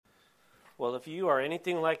Well, if you are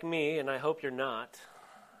anything like me, and I hope you're not,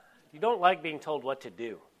 you don't like being told what to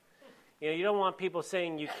do. You don't want people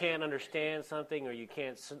saying you can't understand something or you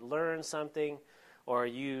can't learn something or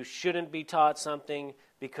you shouldn't be taught something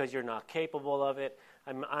because you're not capable of it.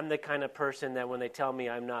 I'm the kind of person that when they tell me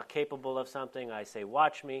I'm not capable of something, I say,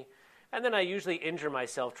 watch me. And then I usually injure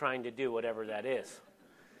myself trying to do whatever that is.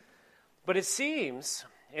 But it seems,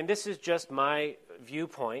 and this is just my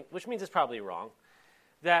viewpoint, which means it's probably wrong,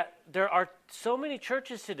 that there are so many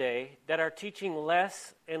churches today that are teaching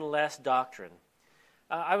less and less doctrine.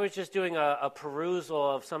 I was just doing a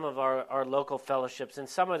perusal of some of our local fellowships, and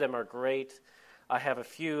some of them are great. I have a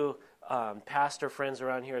few pastor friends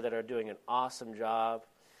around here that are doing an awesome job.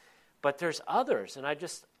 But there's others, and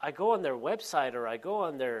I go on their website or I go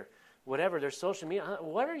on their their social media.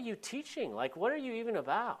 What are you teaching? Like, what are you even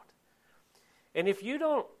about? And if you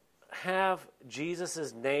don't have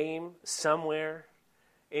Jesus' name somewhere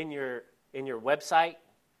in your website,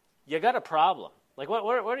 you got a problem. Like, what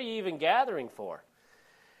are you even gathering for?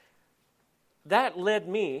 That led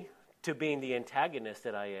me to being the antagonist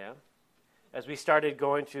that I am. As we started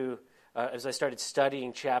going through, as I started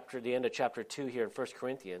studying the end of chapter 2 here in 1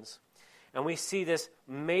 Corinthians, and we see this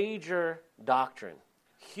major doctrine,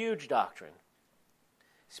 huge doctrine,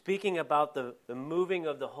 speaking about the moving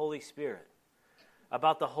of the Holy Spirit,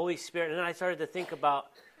 about the Holy Spirit. And then I started to think about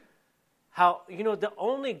how, the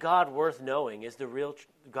only God worth knowing is the real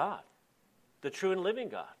God, the true and living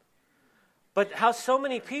God. But how so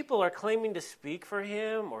many people are claiming to speak for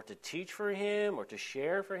him or to teach for him or to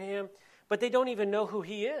share for him, but they don't even know who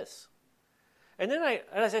he is. And then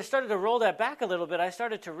as I started to roll that back a little bit, I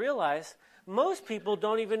started to realize most people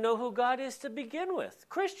don't even know who God is to begin with.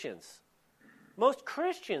 Christians. Most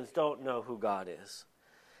Christians don't know who God is.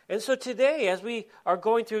 And so today, as we are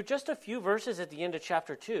going through just a few verses at the end of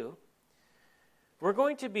chapter 2, we're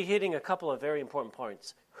going to be hitting a couple of very important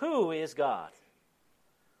points. Who is God?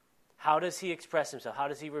 How does he express himself? How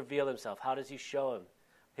does he reveal himself? How does he show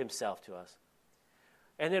himself to us?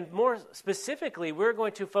 And then more specifically, we're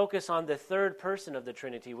going to focus on the third person of the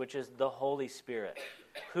Trinity, which is the Holy Spirit.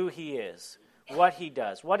 Who he is, what he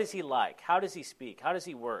does, what is he like, how does he speak, how does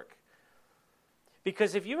he work?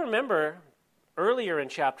 Because if you remember earlier in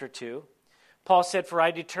chapter 2, Paul said, "For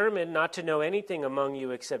I determined not to know anything among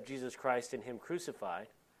you except Jesus Christ and him crucified.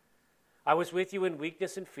 I was with you in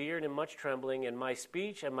weakness and fear and in much trembling, and my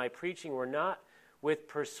speech and my preaching were not with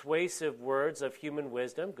persuasive words of human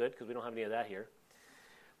wisdom," good, because we don't have any of that here,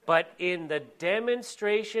 "but in the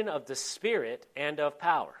demonstration of the Spirit and of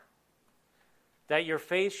power, that your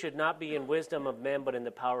faith should not be in wisdom of men, but in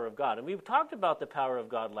the power of God." And we talked about the power of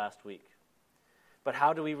God last week. But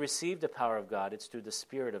how do we receive the power of God? It's through the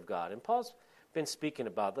Spirit of God. And Paul's been speaking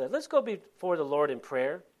about that. Let's go before the Lord in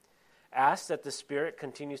prayer. Ask that the Spirit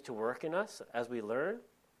continues to work in us as we learn.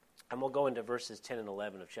 And we'll go into verses 10 and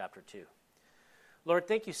 11 of chapter 2. Lord,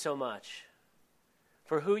 thank you so much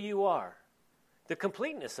for who you are, the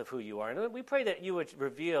completeness of who you are. And we pray that you would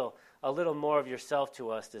reveal a little more of yourself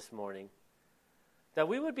to us this morning, that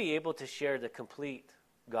we would be able to share the complete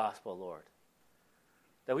gospel, Lord,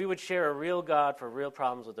 that we would share a real God for real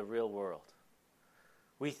problems with the real world.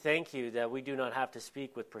 We thank you that we do not have to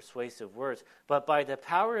speak with persuasive words, but by the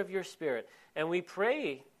power of your Spirit. And we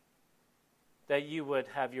pray that you would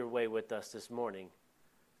have your way with us this morning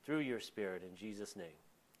through your Spirit in Jesus' name.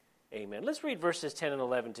 Amen. Let's read verses 10 and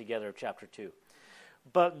 11 together of chapter 2.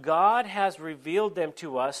 "But God has revealed them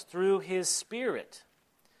to us through his Spirit.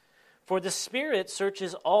 For the Spirit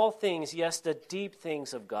searches all things, yes, the deep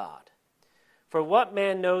things of God. For what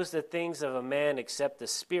man knows the things of a man except the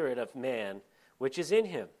spirit of man which is in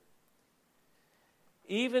him?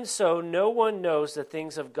 Even so, no one knows the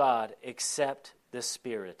things of God except the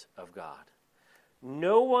Spirit of God."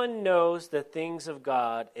 No one knows the things of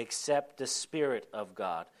God except the Spirit of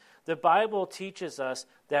God. The Bible teaches us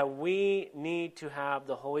that we need to have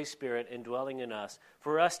the Holy Spirit indwelling in us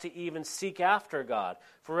for us to even seek after God,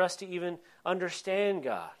 for us to even understand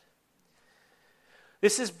God.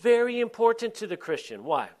 This is very important to the Christian.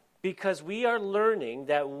 Why? Because we are learning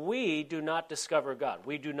that we do not discover God.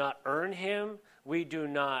 We do not earn him. We do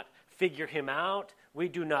not figure him out. We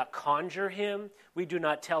do not conjure him. We do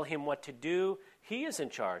not tell him what to do. He is in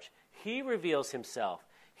charge. He reveals himself.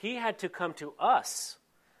 He had to come to us,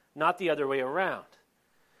 not the other way around.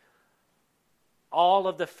 All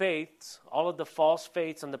of the faiths, all of the false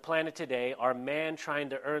faiths on the planet today are man trying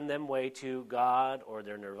to earn them way to God or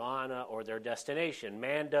their nirvana or their destination.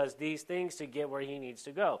 Man does these things to get where he needs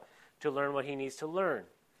to go, to learn what he needs to learn.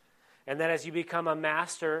 And then as you become a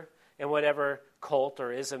master in whatever cult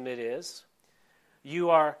or ism it is, you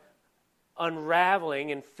are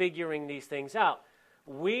unraveling and figuring these things out.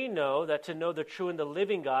 We know that to know the true and the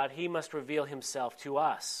living God, he must reveal himself to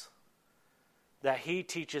us. That he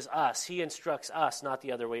teaches us, he instructs us, not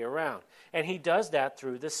the other way around. And he does that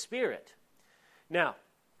through the Spirit. Now,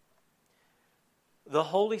 the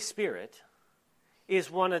Holy Spirit is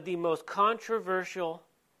one of the most controversial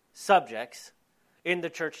subjects in the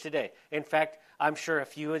church today. In fact, I'm sure a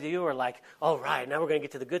few of you are like, all right, now we're going to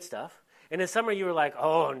get to the good stuff. And then some of you are like,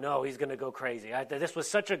 oh no, he's going to go crazy. This was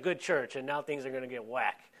such a good church, and now things are going to get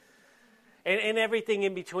whack. And everything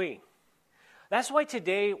in between. That's why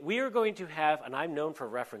today we are going to have, and I'm known for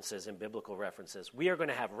references and biblical references, we are going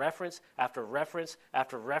to have reference after reference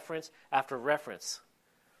after reference after reference.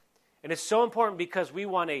 And it's so important because we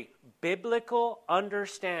want a biblical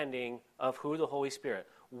understanding of who the Holy Spirit.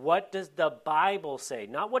 What does the Bible say?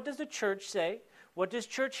 Not what does the church say? What does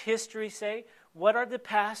church history say? What are the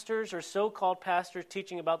pastors or so-called pastors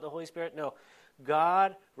teaching about the Holy Spirit? No,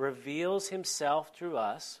 God reveals himself through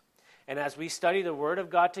us. And as we study the Word of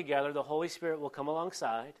God together, the Holy Spirit will come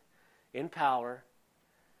alongside in power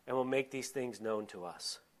and will make these things known to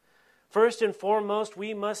us. First and foremost,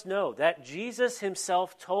 we must know that Jesus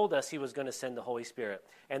himself told us he was going to send the Holy Spirit,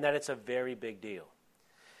 and that it's a very big deal.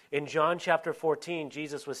 In John chapter 14,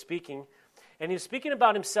 Jesus was speaking, and he was speaking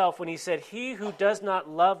about himself when he said, "He who does not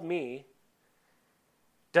love me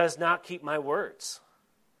does not keep my words.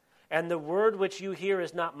 And the word which you hear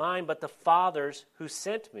is not mine, but the Father's who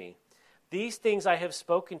sent me. These things I have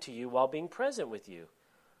spoken to you while being present with you.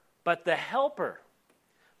 But the Helper,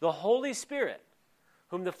 the Holy Spirit,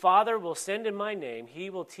 whom the Father will send in my name, he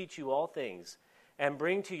will teach you all things and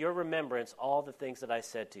bring to your remembrance all the things that I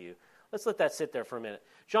said to you." Let's let that sit there for a minute.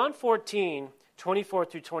 John 14, 24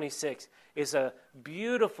 through 26 is a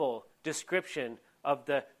beautiful description of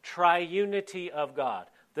the triunity of God,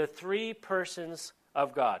 the three persons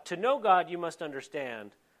of God. To know God, you must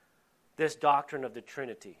understand this doctrine of the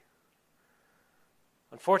Trinity.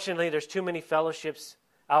 Unfortunately, there's too many fellowships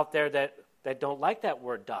out there that don't like that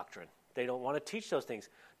word doctrine. They don't want to teach those things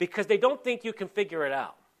because they don't think you can figure it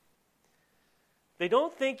out. They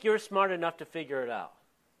don't think you're smart enough to figure it out.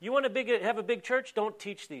 You want to have a big church? Don't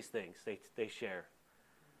teach these things they share.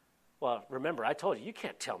 Well, remember, I told you, you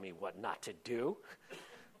can't tell me what not to do.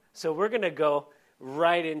 So we're going to go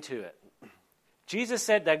right into it. Jesus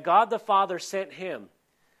said that God the Father sent him.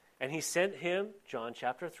 And he sent him, John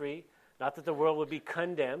chapter 3, not that the world would be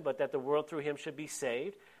condemned, but that the world through him should be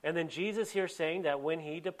saved. And then Jesus here saying that when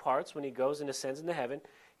he departs, when he goes and ascends into heaven,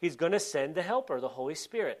 he's going to send the Helper, the Holy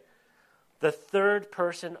Spirit, the third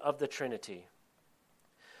person of the Trinity.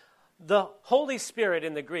 The Holy Spirit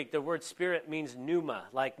in the Greek, the word spirit means pneuma,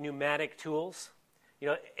 like pneumatic tools,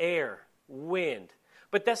 air, wind.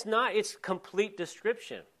 But that's not its complete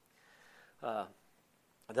description.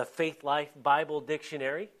 The Faith Life Bible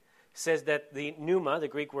Dictionary says that the pneuma, the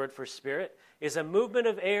Greek word for spirit, is a movement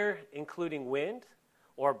of air including wind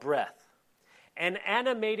or breath, an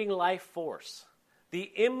animating life force, the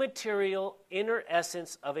immaterial inner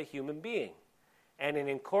essence of a human being, and an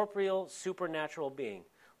incorporeal supernatural being.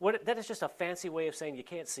 That is just a fancy way of saying you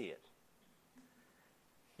can't see it.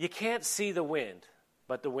 You can't see the wind,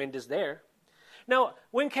 but the wind is there. Now,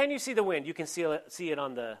 when can you see the wind? You can see it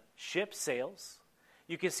on the ship sails.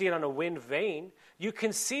 You can see it on a wind vane. You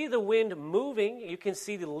can see the wind moving. You can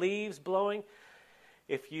see the leaves blowing.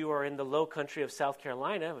 If you are in the low country of South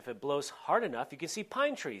Carolina, if it blows hard enough, you can see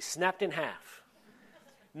pine trees snapped in half.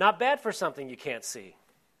 Not bad for something you can't see.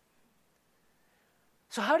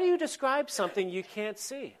 So how do you describe something you can't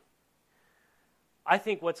see? I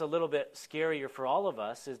think what's a little bit scarier for all of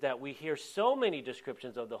us is that we hear so many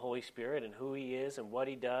descriptions of the Holy Spirit and who he is and what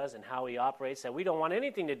he does and how he operates that we don't want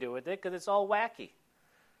anything to do with it because it's all wacky.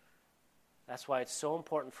 That's why it's so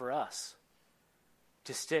important for us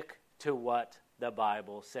to stick to what the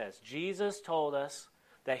Bible says. Jesus told us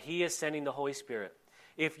that he is sending the Holy Spirit.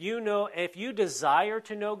 If you desire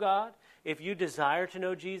to know God, if you desire to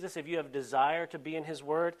know Jesus, if you have a desire to be in his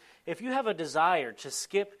word, if you have a desire to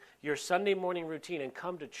skip your Sunday morning routine and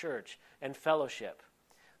come to church and fellowship,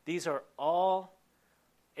 these are all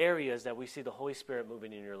areas that we see the Holy Spirit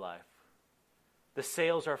moving in your life. The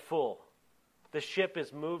sails are full. The ship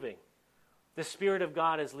is moving. The Spirit of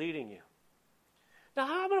God is leading you. Now,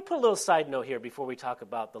 I'm going to put a little side note here before we talk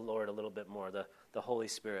about the Lord a little bit more, the Holy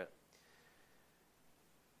Spirit.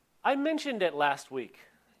 I mentioned it last week,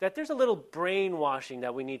 that there's a little brainwashing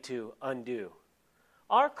that we need to undo.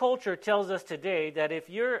 Our culture tells us today that if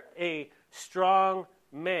you're a strong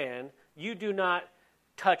man, you do not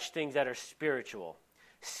touch things that are spiritual.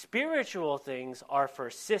 Spiritual things are for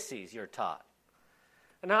sissies, you're taught.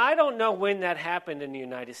 And I don't know when that happened in the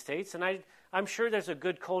United States, and I'm sure there's a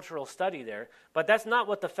good cultural study there, but that's not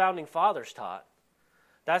what the founding fathers taught.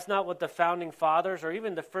 That's not what the founding fathers or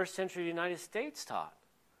even the first century United States taught.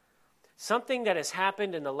 Something that has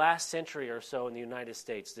happened in the last century or so in the United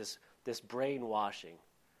States, this brainwashing.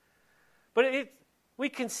 But we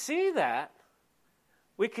can see that.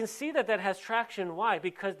 We can see that has traction. Why?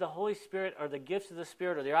 Because the Holy Spirit or the gifts of the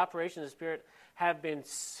Spirit or the operation of the Spirit have been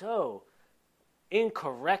so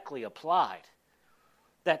incorrectly applied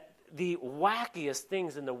that the wackiest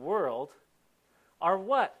things in the world are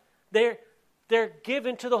what? They're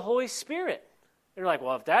given to the Holy Spirit. They're like,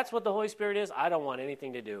 well, if that's what the Holy Spirit is, I don't want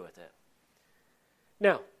anything to do with it.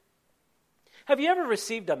 Now, have you ever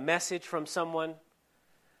received a message from someone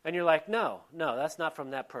and you're like, no, that's not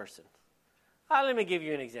from that person? Let me give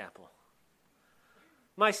you an example.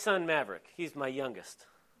 My son Maverick, he's my youngest.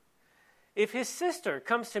 If his sister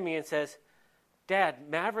comes to me and says, Dad,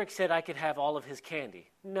 Maverick said I could have all of his candy.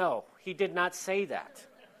 No, he did not say that.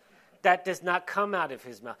 That does not come out of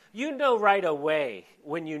his mouth. You know right away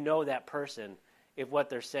when you know that person if what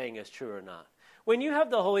they're saying is true or not. When you have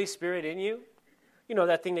the Holy Spirit in you, you know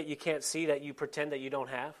that thing that you can't see that you pretend that you don't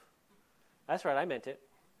have? That's right, I meant it.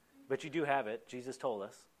 But you do have it. Jesus told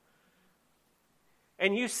us.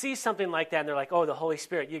 And you see something like that and they're like, oh, the Holy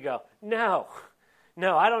Spirit. You go, no,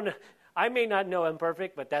 I don't know. I may not know him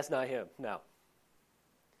perfect, but that's not him. No.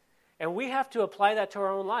 And we have to apply that to our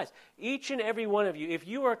own lives. Each and every one of you, if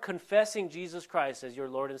you are confessing Jesus Christ as your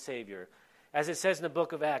Lord and Savior, as it says in the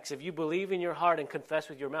book of Acts, if you believe in your heart and confess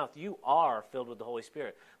with your mouth, you are filled with the Holy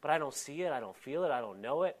Spirit. But I don't see it, I don't feel it, I don't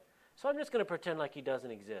know it. So I'm just going to pretend like he doesn't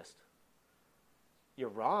exist. You're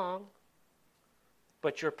wrong.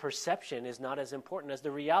 But your perception is not as important as the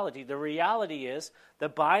reality. The reality is the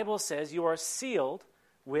Bible says you are sealed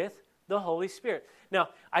with the Holy Spirit. Now,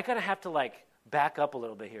 I kind of have to back up a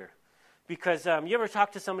little bit here. Because you ever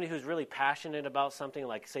talk to somebody who's really passionate about something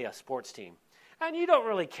like, say, a sports team. And you don't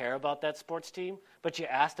really care about that sports team, but you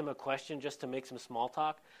ask them a question just to make some small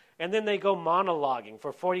talk. And then they go monologuing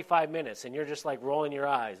for 45 minutes, and you're just rolling your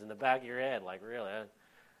eyes in the back of your head, really?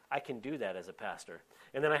 I can do that as a pastor.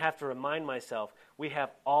 And then I have to remind myself, we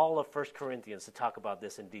have all of 1 Corinthians to talk about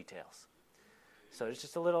this in details. So it's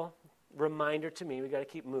just a little reminder to me, we got to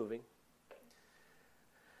keep moving.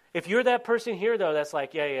 If you're that person here, though, that's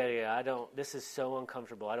like, this is so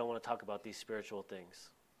uncomfortable. I don't want to talk about these spiritual things.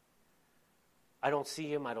 I don't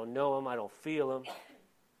see him. I don't know him. I don't feel him.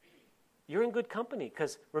 You're in good company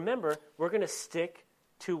because, remember, we're going to stick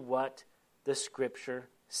to what the Scripture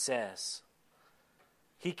says.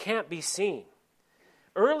 He can't be seen.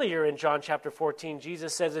 Earlier in John chapter 14,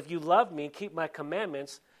 Jesus says, if you love me, keep my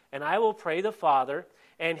commandments, and I will pray the Father,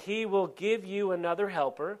 and he will give you another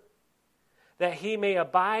helper, that he may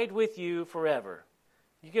abide with you forever.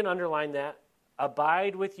 You can underline that.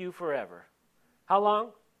 Abide with you forever. How long?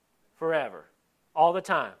 Forever. All the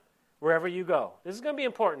time. Wherever you go. This is going to be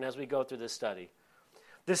important as we go through this study.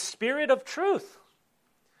 The Spirit of truth,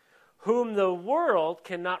 whom the world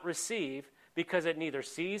cannot receive because it neither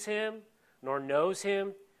sees him nor knows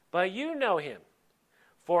him, but you know him.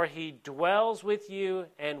 For he dwells with you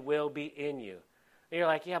and will be in you. And you're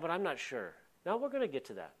like, yeah, but I'm not sure. No, we're going to get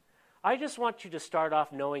to that. I just want you to start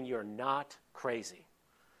off knowing you're not crazy.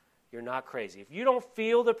 You're not crazy. If you don't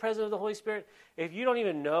feel the presence of the Holy Spirit, if you don't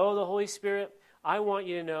even know the Holy Spirit, I want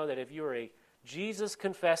you to know that if you're a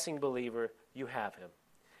Jesus-confessing believer, you have him.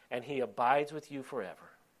 And he abides with you forever.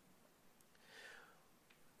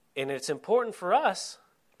 And it's important for us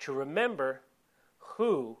to remember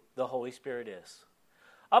who the Holy Spirit is.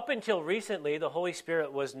 Up until recently, the Holy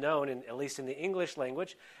Spirit was known, at least in the English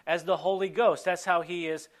language, as the Holy Ghost. That's how he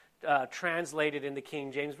is translated in the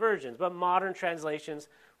King James versions. But modern translations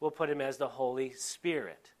will put him as the Holy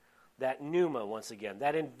Spirit. That pneuma, once again,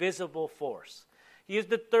 that invisible force. He is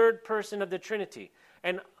the third person of the Trinity.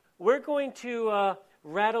 And we're going to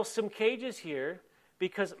rattle some cages here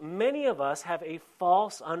because many of us have a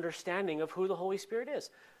false understanding of who the Holy Spirit is.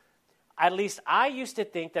 At least I used to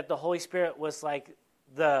think that the Holy Spirit was like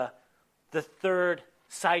the third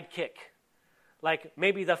sidekick, like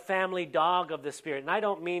maybe the family dog of the Spirit. And I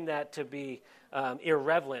don't mean that to be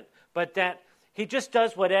irreverent, but that he just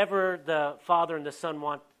does whatever the Father and the Son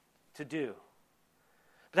want to do.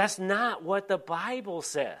 But that's not what the Bible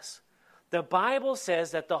says. The Bible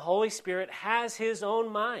says that the Holy Spirit has his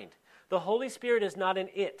own mind. The Holy Spirit is not an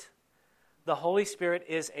it. The Holy Spirit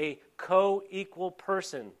is a co-equal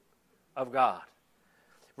person of God.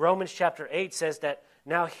 Romans chapter 8 says that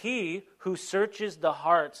now he who searches the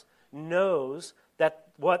hearts knows that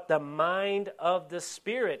what the mind of the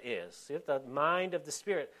Spirit is. The mind of the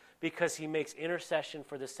Spirit, because he makes intercession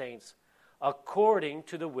for the saints according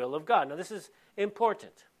to the will of God. Now, this is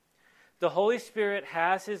important. The Holy Spirit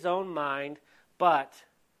has his own mind, but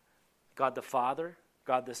God the Father,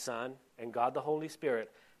 God the Son, and God the Holy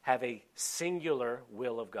Spirit have a singular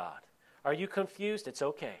will of God. Are you confused? It's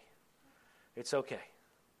okay. It's okay.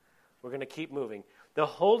 We're going to keep moving. The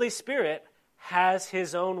Holy Spirit has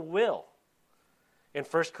his own will in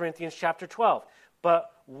 1 Corinthians chapter 12.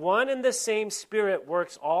 But one and the same Spirit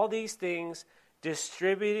works all these things,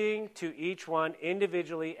 distributing to each one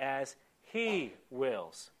individually as he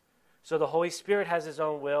wills. So the Holy Spirit has his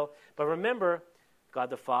own will. But remember, God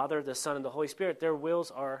the Father, the Son, and the Holy Spirit, their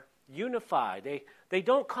wills are unified. They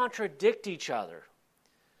don't contradict each other.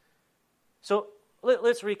 So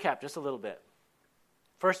let's recap just a little bit.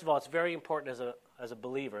 First of all, it's very important as a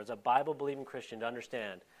believer, as a Bible-believing Christian, to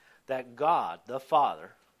understand that God the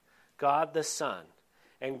Father, God the Son,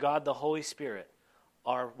 and God the Holy Spirit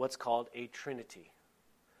are what's called a Trinity.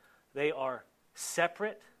 They are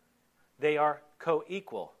separate, they are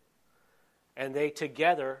co-equal, and they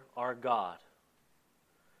together are God.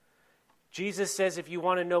 Jesus says if you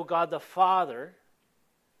want to know God the Father,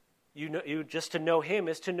 you just to know him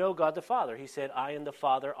is to know God the Father. He said, I and the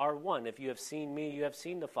Father are one. If you have seen me, you have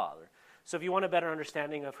seen the Father. So if you want a better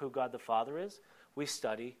understanding of who God the Father is, we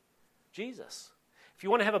study Jesus. If you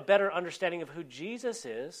want to have a better understanding of who Jesus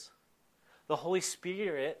is, the Holy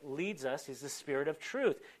Spirit leads us. He's the Spirit of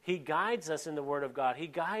truth. He guides us in the Word of God. He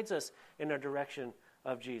guides us in the direction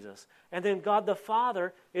of Jesus. And then God the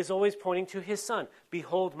Father is always pointing to his Son.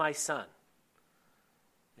 Behold my Son.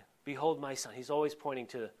 Behold my Son. He's always pointing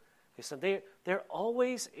to his Son. They're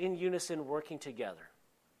always in unison working together.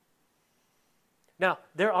 Now,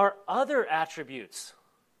 there are other attributes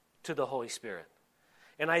to the Holy Spirit.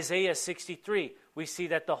 In Isaiah 63, we see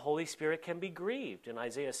that the Holy Spirit can be grieved, in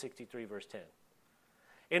Isaiah 63, verse 10.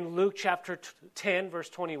 In Luke chapter 10, verse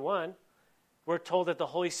 21, we're told that the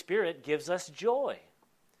Holy Spirit gives us joy.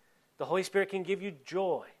 The Holy Spirit can give you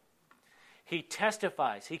joy. He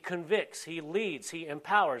testifies, he convicts, he leads, he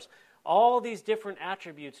empowers. All these different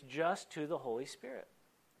attributes just to the Holy Spirit.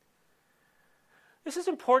 This is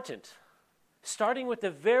important, starting with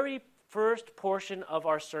the very first portion of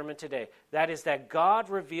our sermon today. That is that God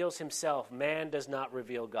reveals himself. Man does not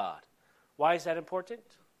reveal God. Why is that important?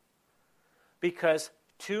 Because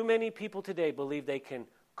too many people today believe they can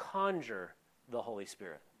conjure the Holy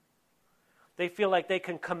Spirit. They feel like they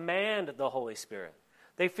can command the Holy Spirit.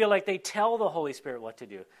 They feel like they tell the Holy Spirit what to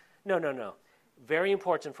do. No. Very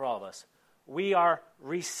important for all of us. We are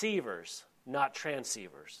receivers, not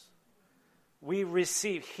transceivers. We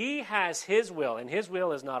receive. He has his will, and his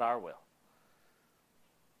will is not our will.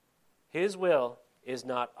 His will is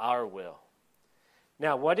not our will.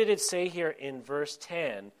 Now, what did it say here in verse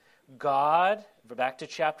 10? God, back to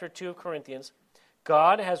chapter 2 of Corinthians,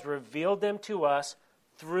 God has revealed them to us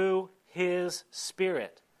through his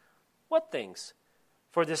Spirit. What things?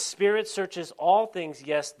 For the Spirit searches all things,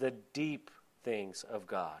 yes, the deep things of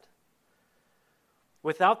God.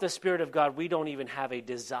 Without the Spirit of God, we don't even have a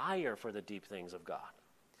desire for the deep things of God.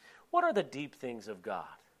 What are the deep things of God?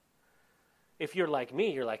 If you're like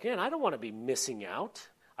me, you're like, man, I don't want to be missing out.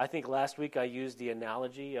 I think last week I used the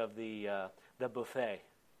analogy of the buffet.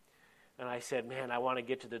 And I said, man, I want to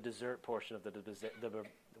get to the dessert portion of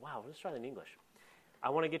wow, let's try that in English. I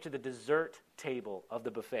want to get to the dessert table of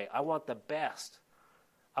the buffet. I want the best.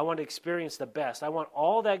 I want to experience the best. I want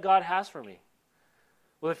all that God has for me.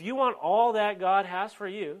 Well, if you want all that God has for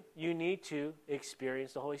you, you need to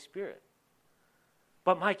experience the Holy Spirit.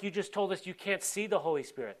 But Mike, you just told us you can't see the Holy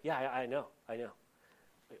Spirit. Yeah, I know.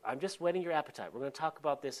 I'm just whetting your appetite. We're going to talk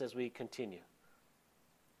about this as we continue.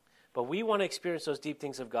 But we want to experience those deep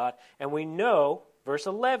things of God. And we know, verse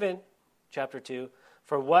 11, chapter 2,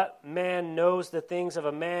 for what man knows the things of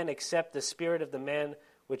a man except the spirit of the man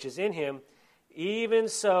which is in him, even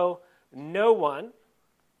so no one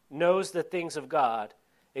knows the things of God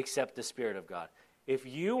except the Spirit of God. If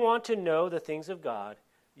you want to know the things of God,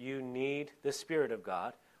 you need the Spirit of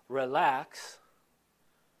God. Relax.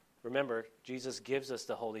 Remember, Jesus gives us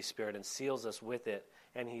the Holy Spirit and seals us with it,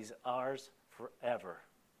 and he's ours forever.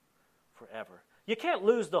 Forever. You can't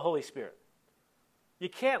lose the Holy Spirit. You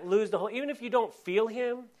can't lose the Holy... Even if you don't feel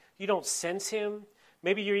him, you don't sense him,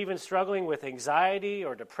 maybe you're even struggling with anxiety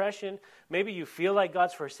or depression, maybe you feel like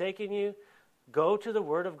God's forsaken you, go to the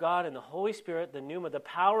Word of God, and the Holy Spirit, the pneuma, the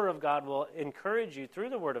power of God will encourage you through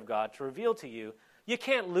the Word of God to reveal to you. You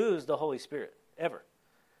can't lose the Holy Spirit, ever.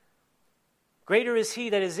 Greater is he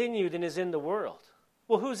that is in you than is in the world.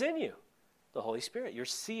 Well, who's in you? The Holy Spirit. You're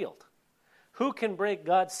sealed. Who can break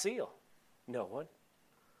God's seal? No one.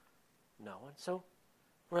 No one. So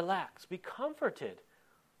relax. Be comforted.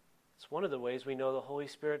 It's one of the ways we know the Holy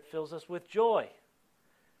Spirit fills us with joy,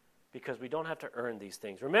 because we don't have to earn these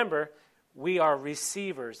things. Remember, we are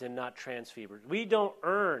receivers and not transfeeders. We don't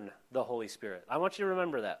earn the Holy Spirit. I want you to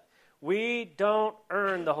remember that. We don't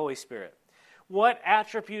earn the Holy Spirit. What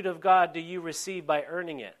attribute of God do you receive by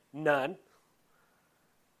earning it? None.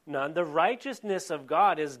 None. The righteousness of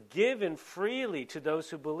God is given freely to those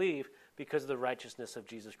who believe because of the righteousness of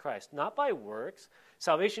Jesus Christ, not by works.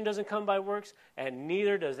 Salvation doesn't come by works, and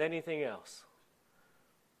neither does anything else.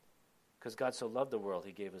 Because God so loved the world,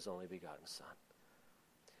 he gave his only begotten Son.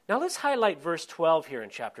 Now let's highlight verse 12 here in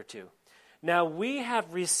chapter 2. Now we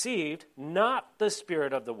have received not the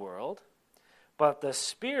spirit of the world, but the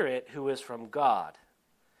Spirit who is from God,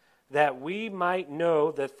 that we might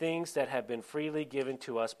know the things that have been freely given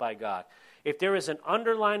to us by God. If there is an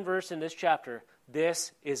underlined verse in this chapter,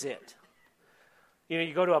 this is it. You know,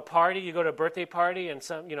 you go to a party, you go to a birthday party, and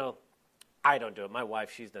I don't do it. My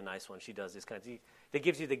wife, she's the nice one. She does this kind of thing. That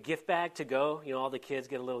gives you the gift bag to go. You know, all the kids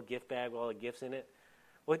get a little gift bag with all the gifts in it.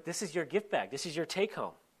 Well, this is your gift bag. This is your take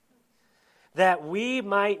home. That we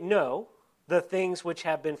might know the things which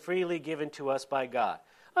have been freely given to us by God.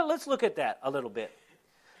 Well, let's look at that a little bit.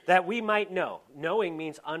 That we might know. Knowing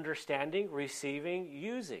means understanding, receiving,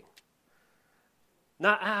 using.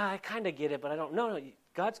 Not, I kind of get it, but I don't. No,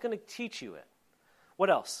 God's going to teach you it. What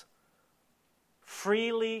else?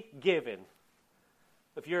 Freely given.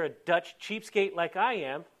 If you're a Dutch cheapskate like I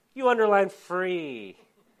am, you underline free.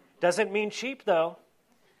 Doesn't mean cheap, though.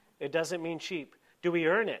 It doesn't mean cheap. Do we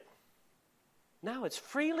earn it? No, it's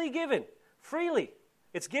freely given. Freely.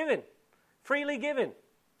 It's given. Freely given.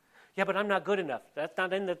 Yeah, but I'm not good enough. That's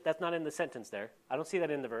not in the sentence there. I don't see that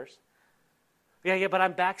in the verse. Yeah, but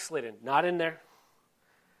I'm backslidden. Not in there.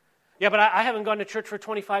 Yeah, but I haven't gone to church for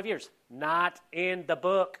 25 years. Not in the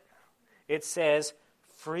book. It says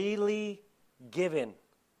freely given.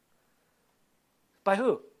 By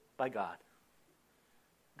who? By God.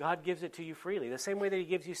 God gives it to you freely. The same way that he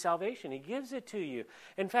gives you salvation, he gives it to you.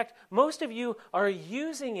 In fact, most of you are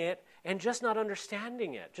using it and just not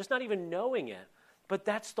understanding it, just not even knowing it. But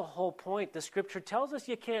that's the whole point. The scripture tells us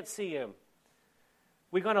you can't see him.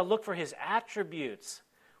 We're going to look for his attributes.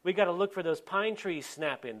 We got to look for those pine trees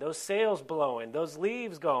snapping, those sails blowing, those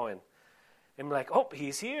leaves going. And we're like, oh,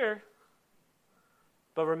 he's here.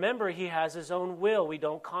 But remember, he has his own will. We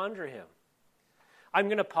don't conjure him. I'm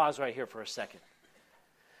going to pause right here for a second.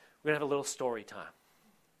 We're going to have a little story time.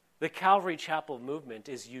 The Calvary Chapel movement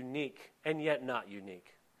is unique and yet not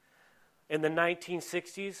unique. In the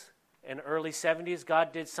 1960s and early 70s,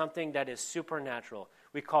 God did something that is supernatural.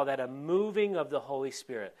 We call that a moving of the Holy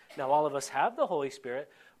Spirit. Now, all of us have the Holy Spirit,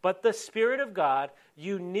 but the Spirit of God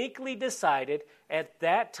uniquely decided at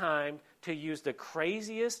that time to use the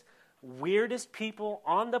craziest, weirdest people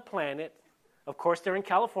on the planet. Of course, they're in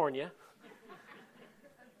California.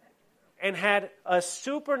 And had a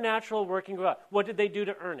supernatural working God. What did they do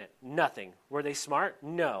to earn it? Nothing. Were they smart?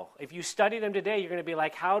 No. If you study them today, you're going to be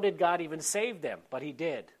like, how did God even save them? But he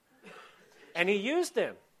did. And he used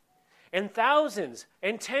them. And thousands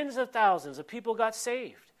and tens of thousands of people got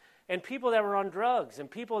saved. And people that were on drugs, and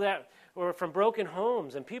people that were from broken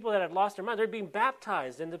homes, and people that had lost their mind, they're being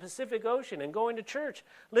baptized in the Pacific Ocean and going to church,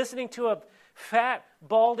 listening to a fat,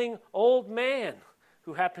 balding old man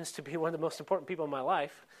who happens to be one of the most important people in my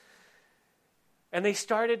life. And they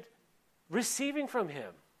started receiving from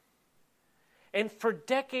him. And for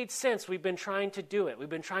decades since, we've been trying to do it. We've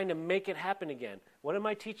been trying to make it happen again. What am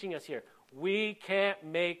I teaching us here? We can't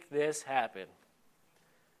make this happen.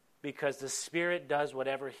 Because the Spirit does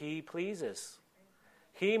whatever he pleases.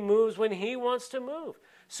 He moves when he wants to move.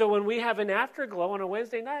 So when we have an afterglow on a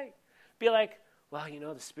Wednesday night, be like, well,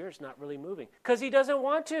 the Spirit's not really moving. Because he doesn't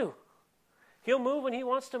want to. He'll move when he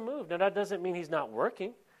wants to move. Now, that doesn't mean he's not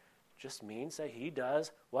working. Just means that he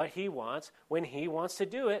does what he wants when he wants to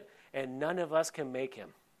do it, and none of us can make him.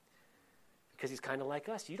 Because he's kind of like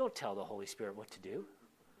us. You don't tell the Holy Spirit what to do.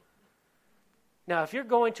 Now, if you're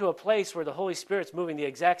going to a place where the Holy Spirit's moving the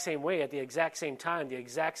exact same way at the exact same time, the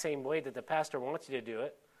exact same way that the pastor wants you to do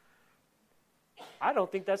it, I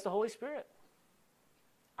don't think that's the Holy Spirit.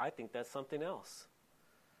 I think that's something else.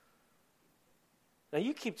 Now,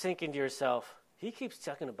 you keep thinking to yourself, he keeps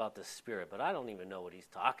talking about the Spirit, but I don't even know what he's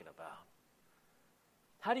talking about.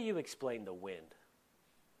 How do you explain the wind?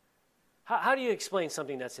 How do you explain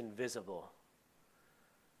something that's invisible?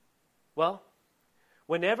 Well,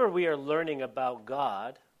 whenever we are learning about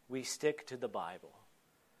God, we stick to the Bible,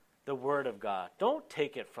 the Word of God. Don't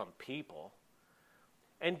take it from people.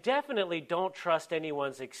 And definitely don't trust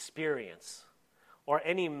anyone's experience or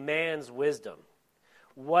any man's wisdom.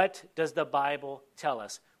 What does the Bible tell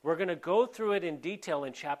us? We're going to go through it in detail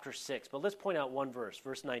in chapter 6, but let's point out one verse,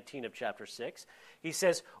 verse 19 of chapter 6. He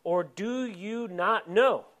says, "Or do you not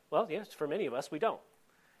know?" Well, yes, for many of us, we don't.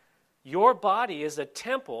 "Your body is a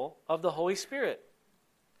temple of the Holy Spirit,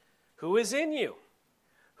 who is in you,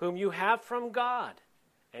 whom you have from God,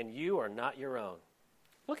 and you are not your own."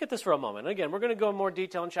 Look at this for a moment. Again, we're going to go in more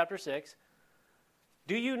detail in chapter 6.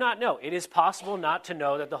 Do you not know? It is possible not to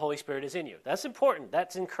know that the Holy Spirit is in you. That's important.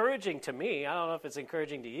 That's encouraging to me. I don't know if it's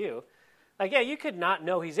encouraging to you. Like, yeah, you could not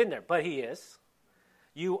know he's in there, but he is.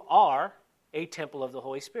 You are a temple of the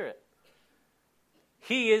Holy Spirit.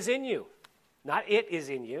 He is in you. Not it is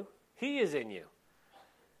in you. He is in you.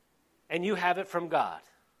 And you have it from God.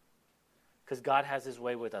 Because God has his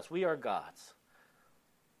way with us. We are God's.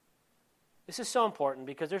 This is so important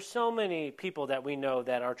because there's so many people that we know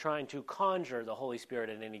that are trying to conjure the Holy Spirit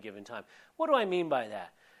at any given time. What do I mean by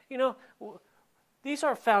that? You know, these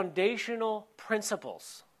are foundational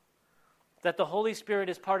principles that the Holy Spirit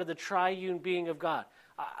is part of the triune being of God.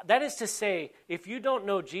 That is to say, if you don't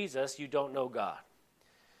know Jesus, you don't know God.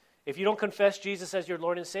 If you don't confess Jesus as your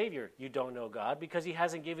Lord and Savior, you don't know God because he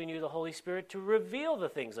hasn't given you the Holy Spirit to reveal the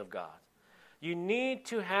things of God. You need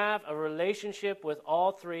to have a relationship with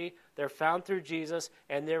all three. They're found through Jesus,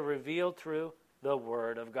 and they're revealed through the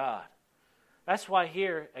Word of God. That's why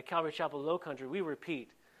here at Calvary Chapel Low Country, we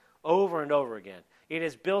repeat over and over again. It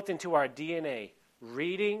is built into our DNA,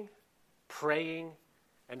 reading, praying,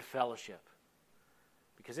 and fellowship.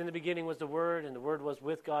 Because in the beginning was the Word, and the Word was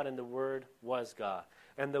with God, and the Word was God.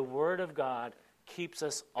 And the Word of God keeps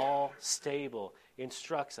us all stable,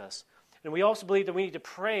 instructs us. And we also believe that we need to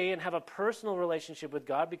pray and have a personal relationship with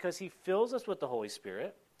God because he fills us with the Holy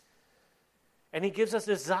Spirit. And he gives us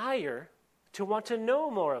desire to want to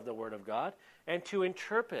know more of the Word of God and to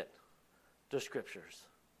interpret the Scriptures.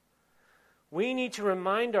 We need to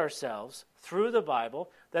remind ourselves through the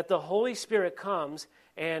Bible that the Holy Spirit comes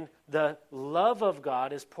and the love of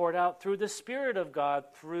God is poured out through the Spirit of God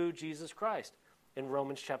through Jesus Christ in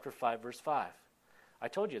Romans chapter 5, verse 5. I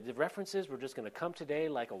told you, the references were just going to come today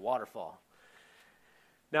like a waterfall.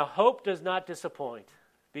 Now, hope does not disappoint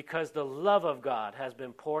because the love of God has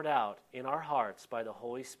been poured out in our hearts by the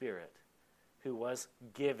Holy Spirit who was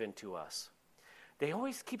given to us. They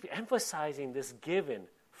always keep emphasizing this given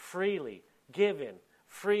freely,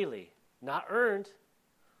 not earned,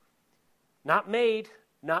 not made,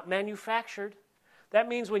 not manufactured. That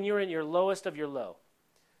means when you're in your lowest of your low.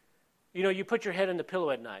 You know, you put your head in the pillow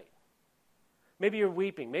at night. Maybe you're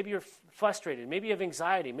weeping. Maybe you're frustrated. Maybe you have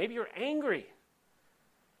anxiety. Maybe you're angry.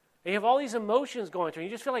 And you have all these emotions going through. You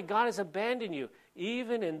just feel like God has abandoned you.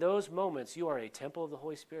 Even in those moments, you are a temple of the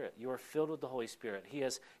Holy Spirit. You are filled with the Holy Spirit. He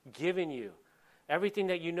has given you everything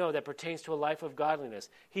that you know that pertains to a life of godliness.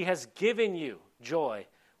 He has given you joy.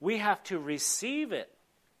 We have to receive it.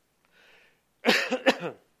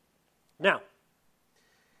 Now,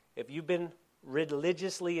 if you've been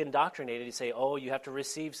religiously indoctrinated to say, oh, you have to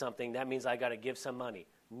receive something, that means I got to give some money.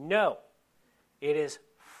 No, it is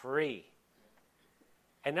free.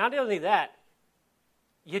 And not only that,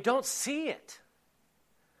 you don't see it.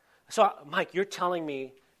 So, Mike, you're telling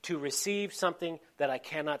me to receive something that I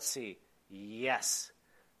cannot see. Yes.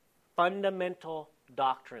 Fundamental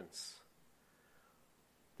doctrines.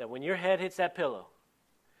 That when your head hits that pillow,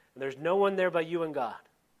 and there's no one there but you and God,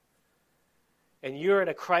 and you're at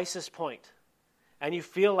a crisis point, and you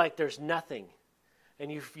feel like there's nothing,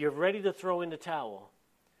 and you're ready to throw in the towel,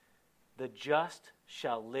 the just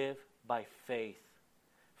shall live by faith.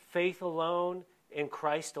 Faith alone in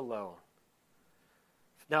Christ alone.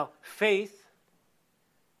 Now, faith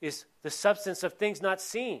is the substance of things not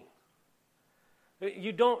seen.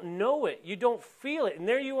 You don't know it. You don't feel it. And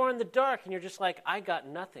there you are in the dark, and you're just like, I got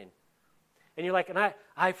nothing. And you're like, and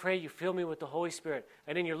I pray you fill me with the Holy Spirit.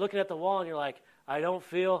 And then you're looking at the wall, and you're like, I don't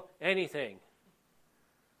feel anything.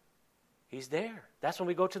 He's there. That's when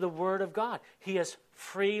we go to the Word of God. He has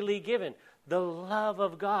freely given. The love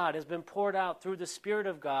of God has been poured out through the Spirit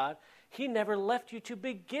of God. He never left you to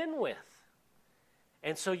begin with.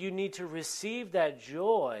 And so you need to receive that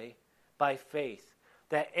joy by faith,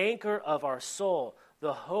 that anchor of our soul,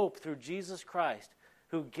 the hope through Jesus Christ,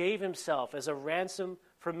 who gave himself as a ransom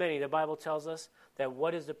for many. The Bible tells us that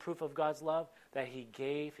what is the proof of God's love? That he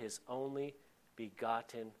gave his only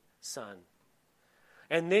begotten Son.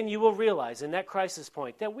 And then you will realize in that crisis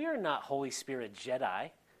point that we are not Holy Spirit Jedi.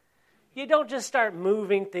 You don't just start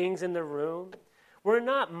moving things in the room. We're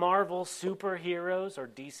not Marvel superheroes, or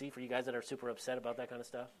DC for you guys that are super upset about that kind of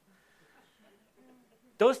stuff.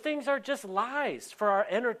 Those things are just lies for our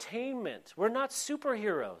entertainment. We're not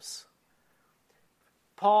superheroes.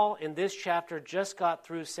 Paul, in this chapter, just got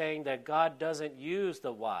through saying that God doesn't use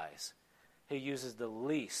the wise. He uses the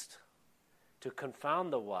least to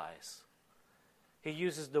confound the wise. He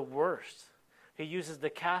uses the worst. He uses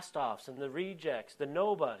the cast-offs and the rejects, the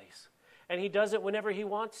nobodies. And he does it whenever he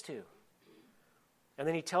wants to. And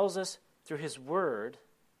then he tells us through his word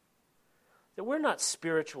that we're not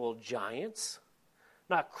spiritual giants,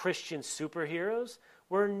 not Christian superheroes.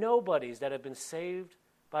 We're nobodies that have been saved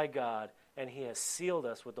by God, and he has sealed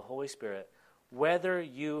us with the Holy Spirit, whether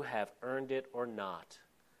you have earned it or not.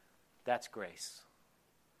 That's grace.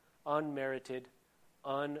 Unmerited,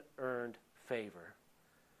 unearned favor.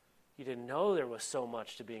 You didn't know there was so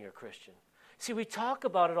much to being a Christian. See, we talk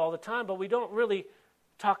about it all the time, but we don't really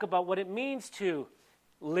talk about what it means to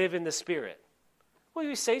live in the Spirit. Well,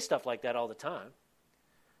 we say stuff like that all the time.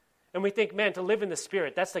 And we think, man, to live in the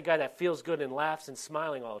Spirit, that's the guy that feels good and laughs and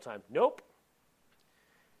smiling all the time. Nope.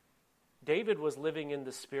 David was living in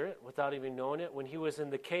the Spirit without even knowing it when he was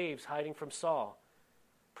in the caves hiding from Saul,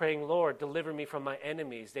 praying, Lord, deliver me from my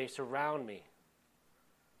enemies. They surround me.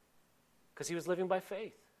 Because he was living by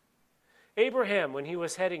faith. Abraham, when he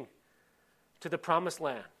was heading to the promised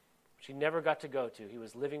land, which he never got to go to, he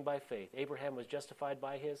was living by faith. Abraham was justified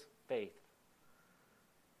by his faith.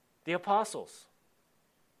 The apostles,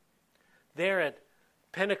 there at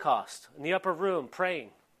Pentecost, in the upper room, praying,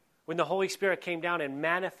 when the Holy Spirit came down and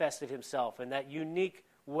manifested himself in that unique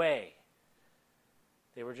way,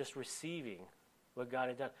 they were just receiving what God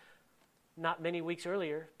had done. Not many weeks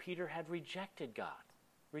earlier, Peter had rejected God,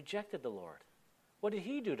 rejected the Lord. What did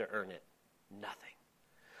he do to earn it? Nothing.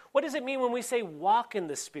 What does it mean when we say walk in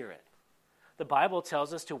the Spirit? The Bible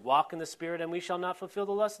tells us to walk in the Spirit and we shall not fulfill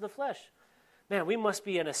the lust of the flesh. Man, we must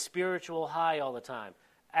be in a spiritual high all the time.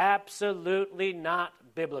 Absolutely not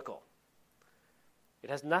biblical. It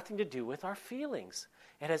has nothing to do with our feelings.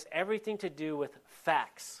 It has everything to do with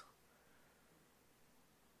facts.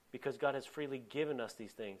 Because God has freely given us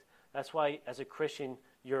these things. That's why, as a Christian,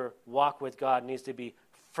 your walk with God needs to be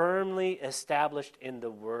firmly established in the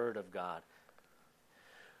Word of God.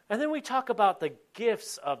 And then we talk about the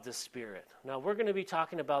gifts of the Spirit. Now, we're going to be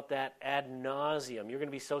talking about that ad nauseum. You're going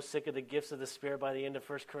to be so sick of the gifts of the Spirit by the end of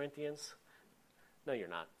 1 Corinthians. No, you're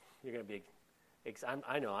not. You're going to be...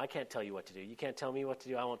 I know, I can't tell you what to do. You can't tell me what to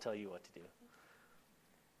do. I won't tell you what to do.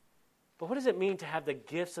 But what does it mean to have the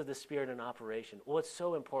gifts of the Spirit in operation? Well, it's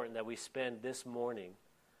so important that we spend this morning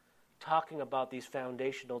talking about these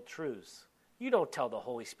foundational truths. You don't tell the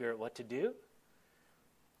Holy Spirit what to do.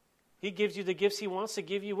 He gives you the gifts he wants to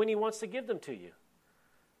give you when he wants to give them to you.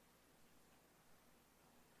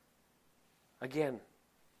 Again,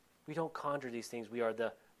 we don't conjure these things. We are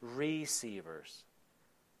the receivers,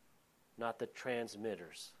 not the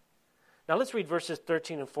transmitters. Now let's read verses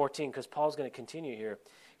 13 and 14 because Paul's going to continue here.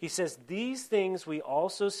 He says, these things we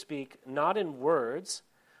also speak not in words,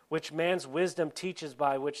 which man's wisdom teaches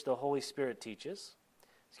by which the Holy Spirit teaches.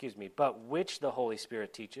 But which the Holy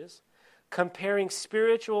Spirit teaches, comparing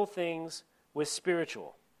spiritual things with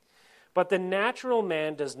spiritual. But the natural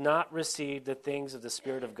man does not receive the things of the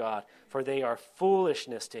Spirit of God, for they are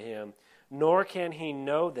foolishness to him, nor can he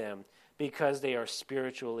know them, because they are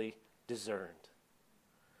spiritually discerned.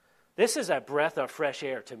 This is a breath of fresh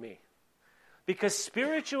air to me. Because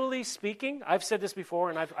spiritually speaking, I've said this before,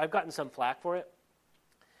 and I've gotten some flack for it.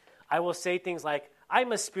 I will say things like,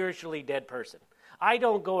 I'm a spiritually dead person. I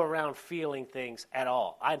don't go around feeling things at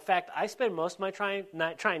all. In fact, I spend most of my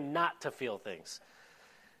trying not to feel things.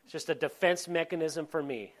 It's just a defense mechanism for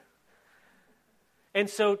me. And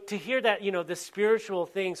so to hear that, the spiritual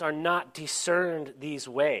things are not discerned these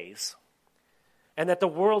ways, and that the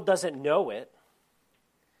world doesn't know it,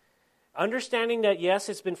 understanding that, yes,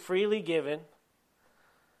 it's been freely given,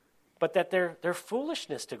 but that they're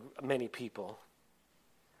foolishness to many people.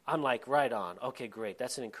 I'm like, right on. Okay, great.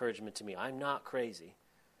 That's an encouragement to me. I'm not crazy.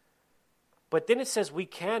 But then it says we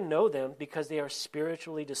can know them because they are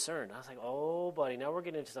spiritually discerned. I was like, oh, buddy, now we're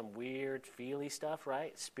getting into some weird, feely stuff,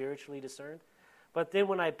 right? Spiritually discerned. But then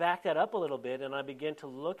when I back that up a little bit and I begin to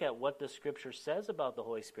look at what the Scripture says about the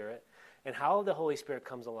Holy Spirit and how the Holy Spirit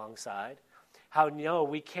comes alongside, how,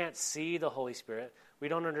 we can't see the Holy Spirit. We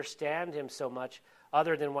don't understand him so much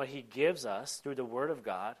other than what he gives us through the Word of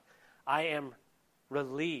God. I am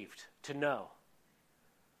relieved to know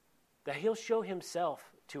that he'll show himself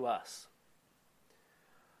to us.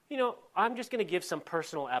 I'm just going to give some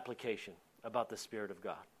personal application about the Spirit of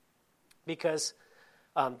God because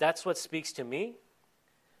that's what speaks to me,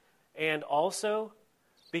 and also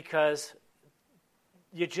because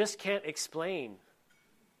you just can't explain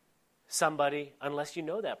somebody unless you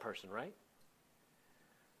know that person, right?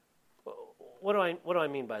 What do I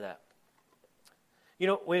mean by that? You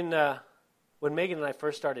know, when Megan and I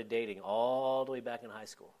first started dating, all the way back in high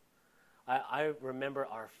school, I remember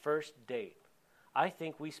our first date. I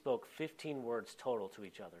think we spoke 15 words total to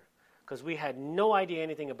each other because we had no idea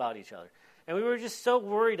anything about each other. And we were just so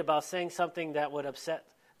worried about saying something that would upset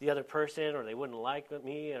the other person, or they wouldn't like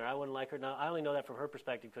me, or I wouldn't like her. Now, I only know that from her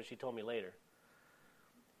perspective because she told me later.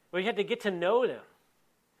 But you had to get to know them.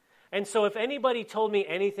 And so if anybody told me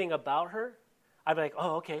anything about her, I'd be like,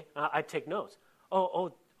 oh, okay. I'd take notes.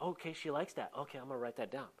 Oh, okay, she likes that. Okay, I'm going to write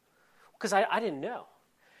that down. Because I didn't know.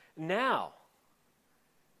 Now,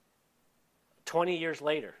 20 years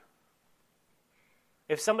later,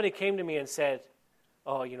 if somebody came to me and said,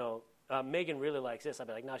 oh, Megan really likes this, I'd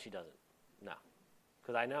be like, no, she doesn't. No,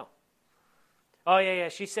 because I know. Oh, yeah,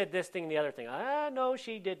 she said this thing and the other thing. No,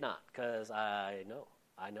 she did not, because I know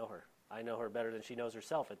her. I know her better than she knows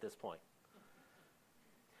herself at this point.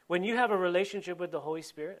 When you have a relationship with the Holy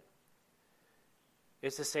Spirit,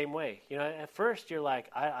 it's the same way. At first you're like,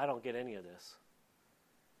 I don't get any of this.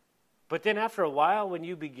 But then after a while, when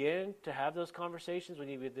you begin to have those conversations, when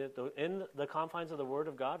you in the confines of the Word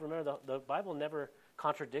of God, remember the Bible never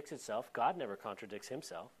contradicts itself. God never contradicts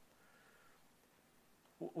himself.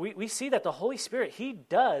 We see that the Holy Spirit, he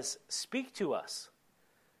does speak to us.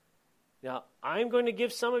 Now, I'm going to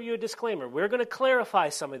give some of you a disclaimer. We're going to clarify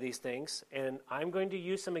some of these things, and I'm going to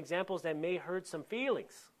use some examples that may hurt some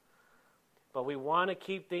feelings. But we want to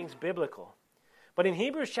keep things biblical. But in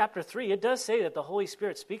Hebrews chapter 3, it does say that the Holy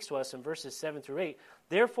Spirit speaks to us in verses 7 through 8.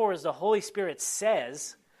 Therefore, as the Holy Spirit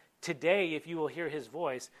says, today, if you will hear his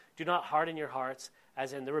voice, do not harden your hearts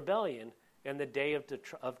as in the rebellion in the day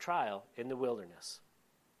of trial in the wilderness.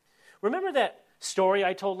 Remember that story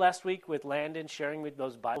I told last week with Landon sharing with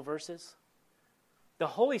those Bible verses? The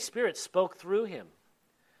Holy Spirit spoke through him.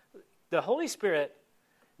 The Holy Spirit,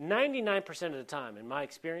 99% of the time, in my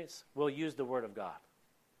experience, will use the Word of God.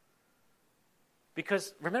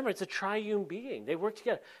 Because, remember, it's a triune being. They work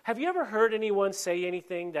together. Have you ever heard anyone say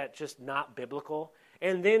anything that's just not biblical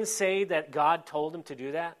and then say that God told them to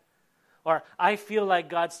do that? Or, I feel like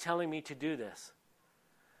God's telling me to do this.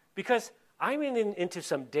 Because I'm into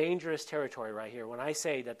some dangerous territory right here when I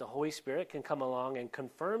say that the Holy Spirit can come along and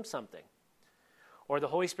confirm something. Or the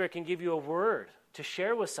Holy Spirit can give you a word to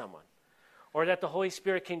share with someone. Or that the Holy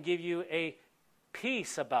Spirit can give you a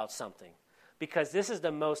peace about something. Because this is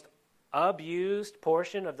the most abused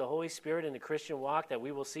portion of the Holy Spirit in the Christian walk that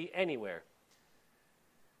we will see anywhere.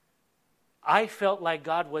 I felt like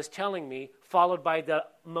God was telling me, followed by the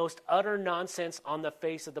most utter nonsense on the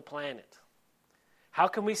face of the planet. How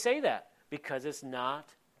can we say that? Because it's not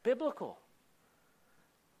biblical.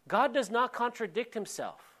 God does not contradict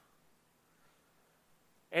himself.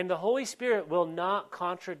 And the Holy Spirit will not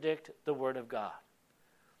contradict the Word of God.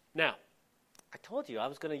 Now, I told you I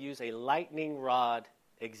was going to use a lightning rod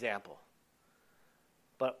example.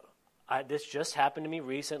 But this just happened to me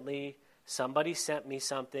recently. Somebody sent me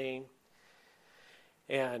something.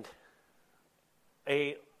 And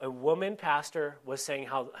a woman pastor was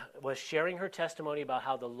sharing her testimony about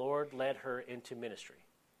how the Lord led her into ministry.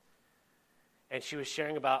 And she was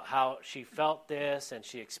sharing about how she felt this and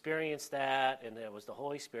she experienced that, and it was the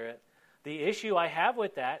Holy Spirit. The issue I have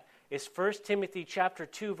with that is 1 Timothy chapter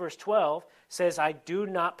 2, verse 12 says, I do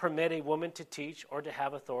not permit a woman to teach or to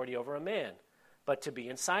have authority over a man, but to be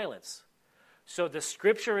in silence. So the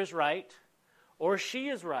scripture is right, or she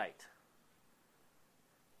is right.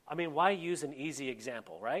 I mean, why use an easy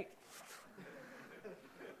example, right?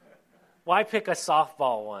 Why pick a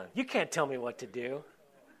softball one? You can't tell me what to do.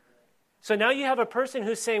 So now you have a person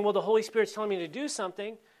who's saying, well, the Holy Spirit's telling me to do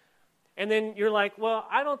something. And then you're like, well,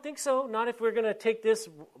 I don't think so. Not if we're going to take this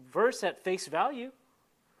verse at face value.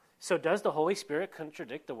 So does the Holy Spirit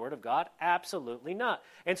contradict the Word of God? Absolutely not.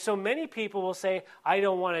 And so many people will say, I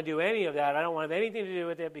don't want to do any of that. I don't want to have anything to do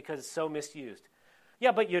with it because it's so misused.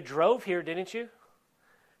 Yeah, but you drove here, didn't you?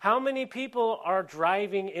 How many people are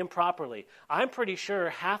driving improperly? I'm pretty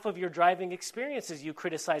sure half of your driving experience is you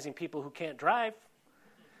criticizing people who can't drive.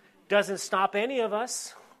 Doesn't stop any of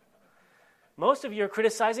us. Most of you are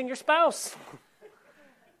criticizing your spouse.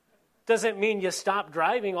 Doesn't mean you stop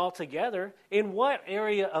driving altogether. In what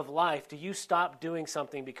area of life do you stop doing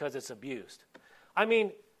something because it's abused? I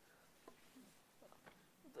mean,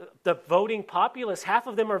 the voting populace, half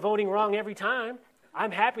of them are voting wrong every time.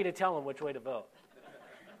 I'm happy to tell them which way to vote.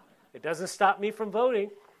 It doesn't stop me from voting.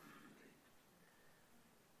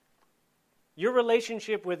 Your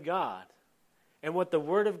relationship with God and what the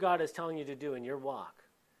Word of God is telling you to do in your walk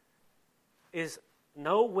is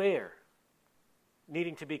nowhere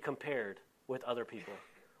needing to be compared with other people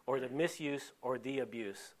or the misuse or the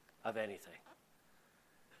abuse of anything.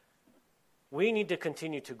 we need to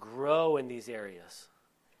continue to grow in these areas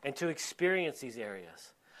and to experience these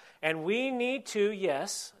areas. And we need to,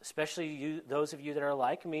 yes, especially you, those of you that are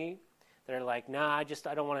like me, that are like, nah, I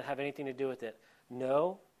don't want to have anything to do with it.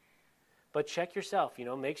 No, but check yourself.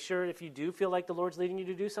 Make sure if you do feel like the Lord's leading you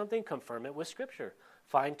to do something, confirm it with Scripture.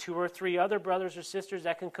 Find 2 or 3 other brothers or sisters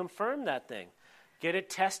that can confirm that thing. Get it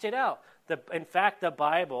tested out. In fact, the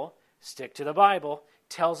Bible, stick to the Bible,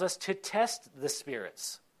 tells us to test the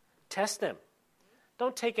spirits. Test them.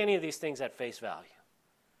 Don't take any of these things at face value.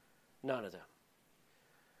 None of them.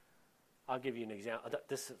 I'll give you an example.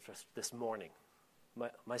 This morning,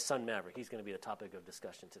 my son Maverick, he's going to be the topic of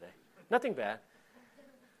discussion today. Nothing bad.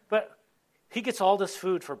 But he gets all this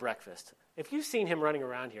food for breakfast. If you've seen him running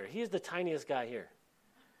around here, he is the tiniest guy here.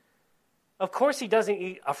 Of course he doesn't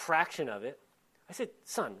eat a fraction of it. I said,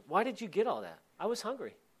 son, why did you get all that? I was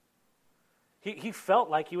hungry. He felt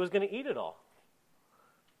like he was going to eat it all.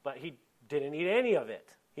 But he didn't eat any of it.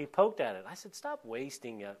 He poked at it. I said, stop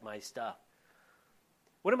wasting my stuff.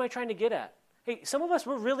 What am I trying to get at? Hey, some of us,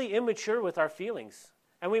 we're really immature with our feelings,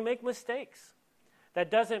 and we make mistakes.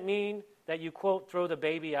 That doesn't mean that you, quote, throw the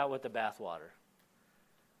baby out with the bathwater.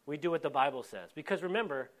 We do what the Bible says. Because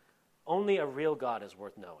remember, only a real God is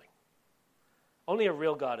worth knowing. Only a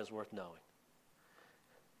real God is worth knowing.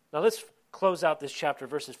 Now let's close out this chapter,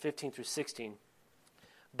 verses 15 through 16.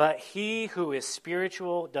 But he who is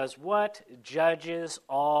spiritual does what? Judges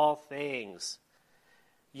all things.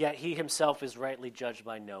 Yet he himself is rightly judged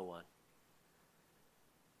by no one.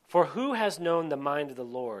 For who has known the mind of the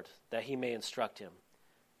Lord that he may instruct him?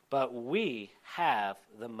 But we have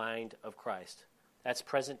the mind of Christ. That's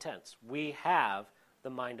present tense. We have the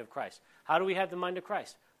mind of Christ. How do we have the mind of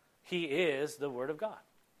Christ? He is the Word of God.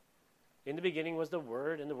 In the beginning was the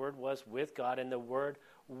Word, and the Word was with God, and the Word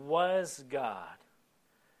was God.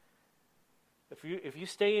 If you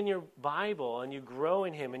stay in your Bible and you grow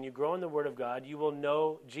in Him and you grow in the Word of God, you will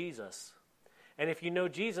know Jesus. And if you know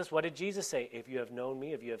Jesus, what did Jesus say? If you have known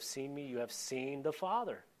me, if you have seen me, you have seen the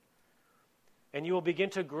Father. And you will begin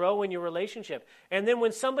to grow in your relationship. And then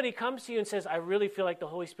when somebody comes to you and says, I really feel like the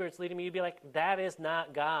Holy Spirit's leading me, you'd be like, that is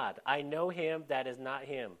not God. I know Him, that is not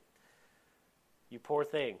Him. You poor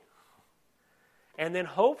thing. And then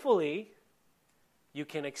hopefully you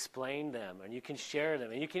can explain them and you can share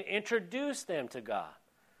them and you can introduce them to God.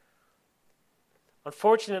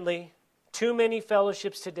 Unfortunately, too many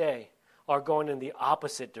fellowships today are going in the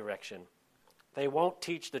opposite direction. They won't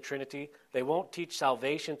teach the Trinity. They won't teach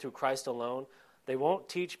salvation through Christ alone. They won't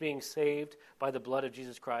teach being saved by the blood of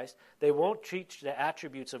Jesus Christ. They won't teach the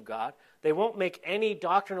attributes of God. They won't make any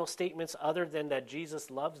doctrinal statements other than that Jesus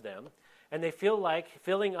loves them. And they feel like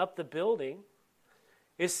filling up the building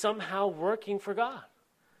is somehow working for God.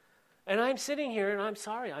 And I'm sitting here and I'm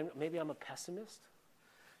sorry. Maybe I'm a pessimist.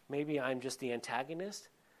 Maybe I'm just the antagonist.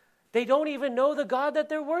 They don't even know the God that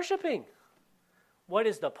they're worshiping. What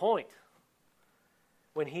is the point?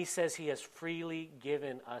 When he says he has freely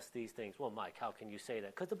given us these things. Well, Mike, how can you say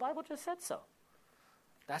that? Because the Bible just said so.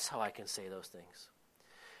 That's how I can say those things.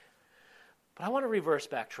 But I want to reverse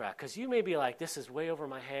backtrack because you may be like, this is way over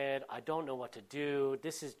my head. I don't know what to do.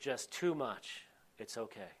 This is just too much. It's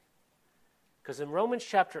okay. Because in Romans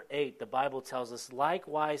chapter 8, the Bible tells us,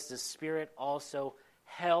 likewise, the Spirit also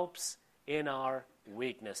helps in our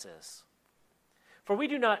weaknesses. For we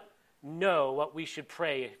do not know what we should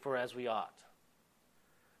pray for as we ought.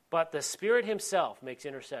 But the Spirit himself makes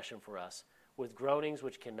intercession for us with groanings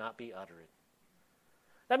which cannot be uttered.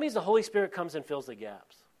 That means the Holy Spirit comes and fills the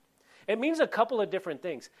gaps. It means a couple of different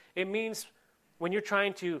things. It means when you're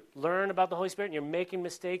trying to learn about the Holy Spirit and you're making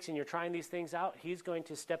mistakes and you're trying these things out, he's going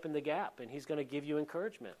to step in the gap and he's going to give you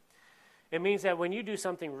encouragement. It means that when you do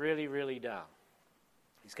something really, really dumb,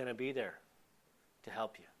 he's going to be there to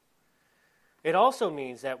help you. It also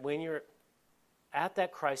means that when you're at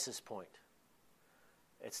that crisis point,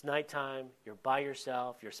 it's nighttime, you're by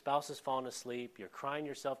yourself, your spouse has fallen asleep, you're crying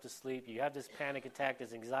yourself to sleep, you have this panic attack,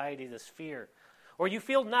 this anxiety, this fear, or you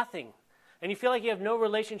feel nothing, and you feel like you have no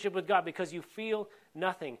relationship with God because you feel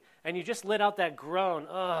nothing, and you just let out that groan,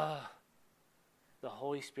 the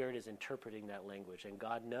Holy Spirit is interpreting that language, and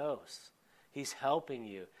God knows. He's helping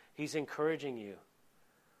you. He's encouraging you.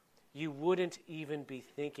 You wouldn't even be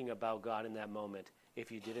thinking about God in that moment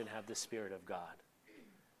if you didn't have the Spirit of God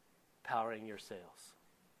powering your sails.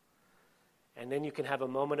 And then you can have a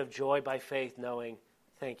moment of joy by faith knowing,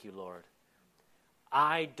 thank you, Lord.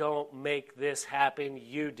 I don't make this happen,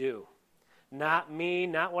 you do. Not me,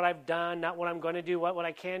 not what I've done, not what I'm going to do, what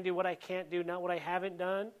I can do, what I can't do, not what I haven't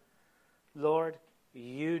done. Lord,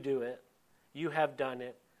 you do it. You have done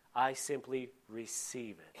it. I simply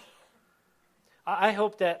receive it. I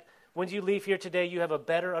hope that when you leave here today, you have a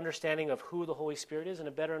better understanding of who the Holy Spirit is and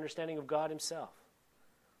a better understanding of God himself.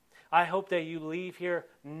 I hope that you leave here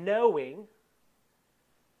knowing,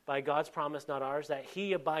 by God's promise, not ours, that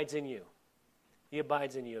he abides in you. He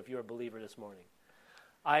abides in you if you're a believer this morning.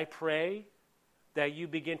 I pray that you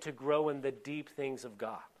begin to grow in the deep things of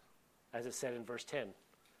God, as it said in verse 10.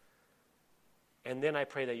 And then I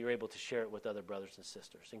pray that you're able to share it with other brothers and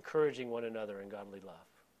sisters, encouraging one another in godly love.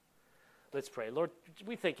 Let's pray. Lord,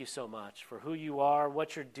 we thank you so much for who you are,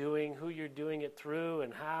 what you're doing, who you're doing it through,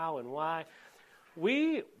 and how and why.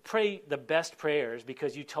 We pray the best prayers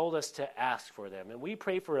because you told us to ask for them. And we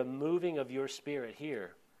pray for a moving of your Spirit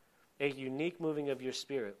here, a unique moving of your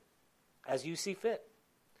Spirit as you see fit.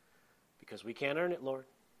 Because we can't earn it, Lord.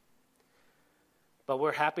 But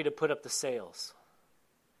we're happy to put up the sails.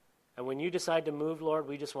 And when you decide to move, Lord,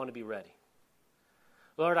 we just want to be ready.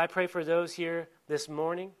 Lord, I pray for those here this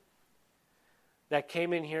morning that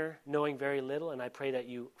came in here knowing very little, and I pray that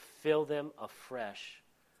you fill them afresh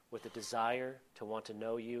with a desire to want to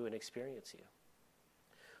know you and experience you.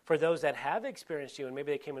 For those that have experienced you, and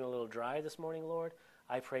maybe they came in a little dry this morning, Lord,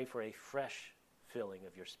 I pray for a fresh filling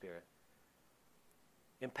of your Spirit.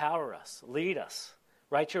 Empower us, lead us,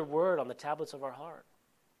 write your word on the tablets of our heart.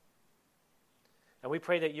 And we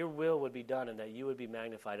pray that your will would be done and that you would be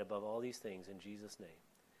magnified above all these things in Jesus' name.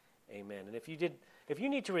 Amen. And if you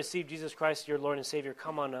need to receive Jesus Christ, your Lord and Savior,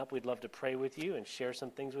 come on up. We'd love to pray with you and share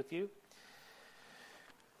some things with you.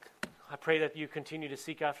 I pray that you continue to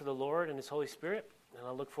seek after the Lord and his Holy Spirit, and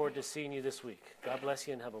I look forward to seeing you this week. God bless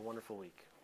you and have a wonderful week.